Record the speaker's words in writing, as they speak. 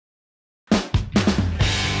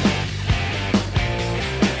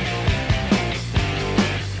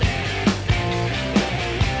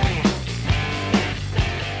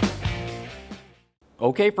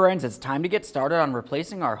Okay friends, it's time to get started on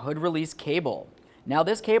replacing our hood release cable. Now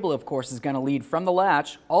this cable of course is going to lead from the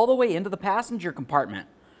latch all the way into the passenger compartment.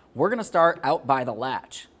 We're going to start out by the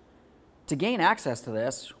latch. To gain access to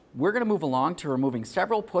this, we're going to move along to removing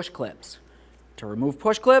several push clips. To remove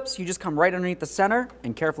push clips, you just come right underneath the center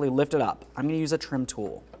and carefully lift it up. I'm going to use a trim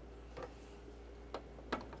tool.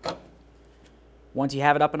 Once you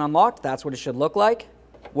have it up and unlocked, that's what it should look like.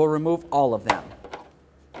 We'll remove all of them.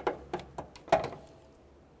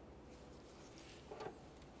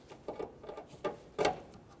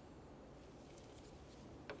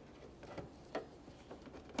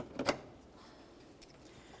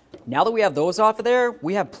 Now that we have those off of there,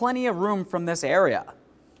 we have plenty of room from this area.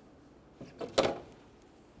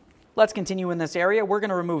 Let's continue in this area. We're going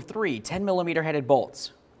to remove 3 10mm headed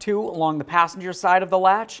bolts, 2 along the passenger side of the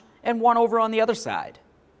latch and 1 over on the other side.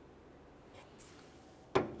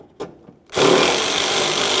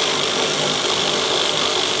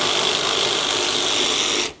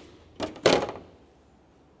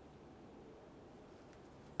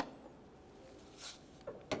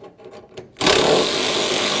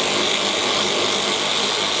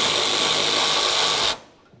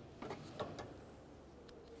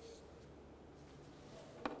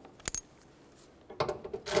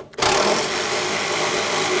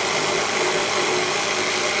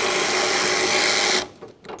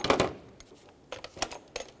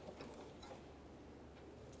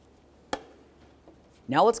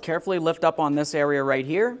 Now let's carefully lift up on this area right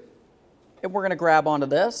here, and we're going to grab onto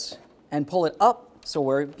this and pull it up so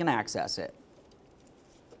we can access it.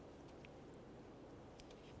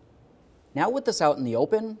 Now with this out in the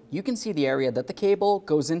open, you can see the area that the cable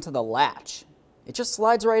goes into the latch. It just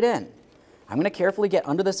slides right in. I'm going to carefully get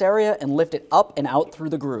under this area and lift it up and out through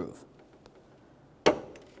the groove.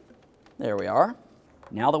 There we are.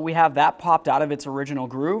 Now that we have that popped out of its original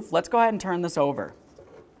groove, let's go ahead and turn this over.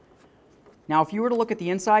 Now, if you were to look at the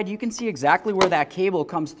inside, you can see exactly where that cable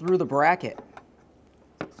comes through the bracket.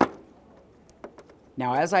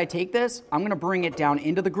 Now, as I take this, I'm going to bring it down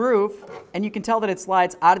into the groove, and you can tell that it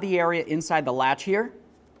slides out of the area inside the latch here.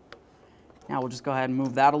 Now, we'll just go ahead and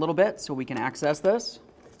move that a little bit so we can access this.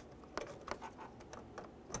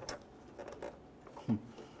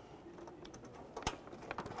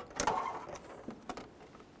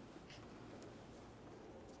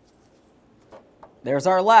 There's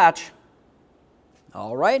our latch.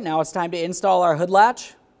 All right, now it's time to install our hood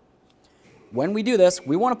latch. When we do this,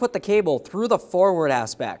 we want to put the cable through the forward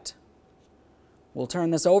aspect. We'll turn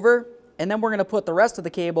this over, and then we're going to put the rest of the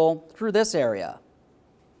cable through this area.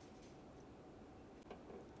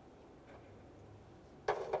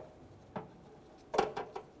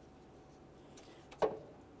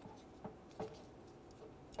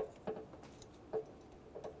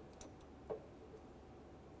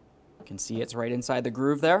 You can see it's right inside the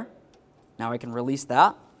groove there. Now I can release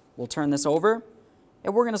that. We'll turn this over,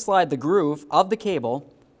 and we're going to slide the groove of the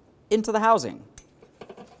cable into the housing.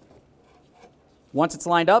 Once it's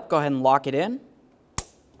lined up, go ahead and lock it in.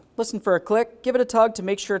 Listen for a click, give it a tug to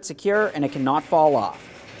make sure it's secure and it cannot fall off.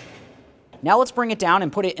 Now let's bring it down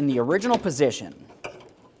and put it in the original position.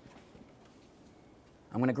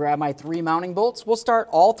 I'm going to grab my 3 mounting bolts. We'll start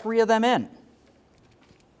all 3 of them in.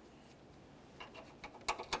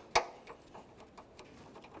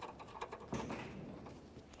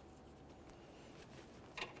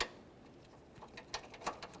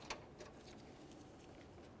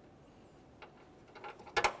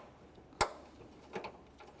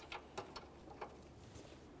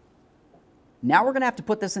 Now we're going to have to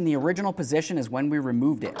put this in the original position as when we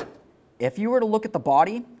removed it. If you were to look at the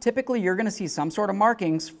body, typically you're going to see some sort of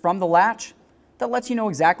markings from the latch that lets you know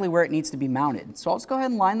exactly where it needs to be mounted. So I'll just go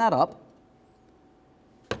ahead and line that up.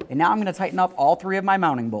 And now I'm going to tighten up all 3 of my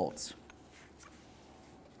mounting bolts.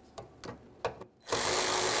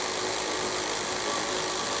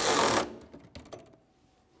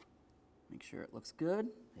 Make sure it looks good.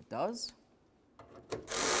 It does.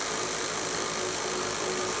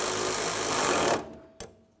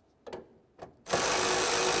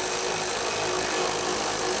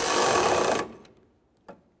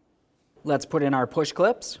 Let's put in our push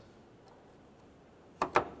clips.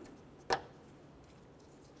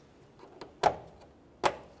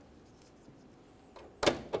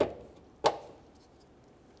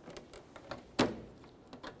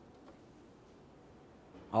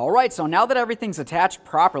 All right, so now that everything's attached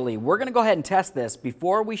properly, we're going to go ahead and test this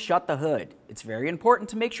before we shut the hood. It's very important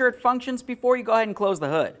to make sure it functions before you go ahead and close the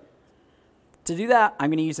hood. To do that,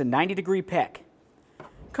 I'm going to use a 90-degree pick.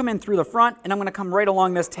 Come in through the front, and I'm going to come right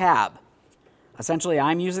along this tab. Essentially,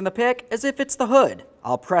 I'm using the pick as if it's the hood.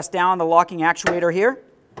 I'll press down the locking actuator here.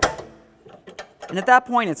 And at that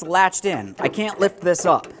point, it's latched in. I can't lift this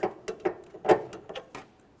up.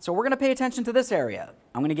 So we're going to pay attention to this area.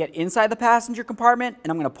 I'm going to get inside the passenger compartment,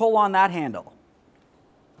 and I'm going to pull on that handle.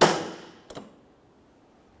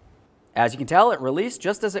 As you can tell, it released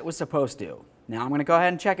just as it was supposed to. Now I'm going to go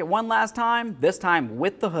ahead and check it one last time, this time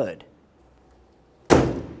with the hood.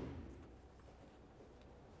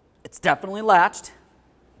 It's definitely latched.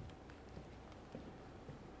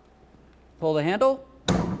 Pull the handle.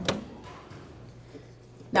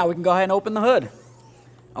 Now we can go ahead and open the hood.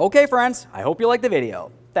 Okay friends, I hope you liked the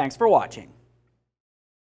video. Thanks for watching.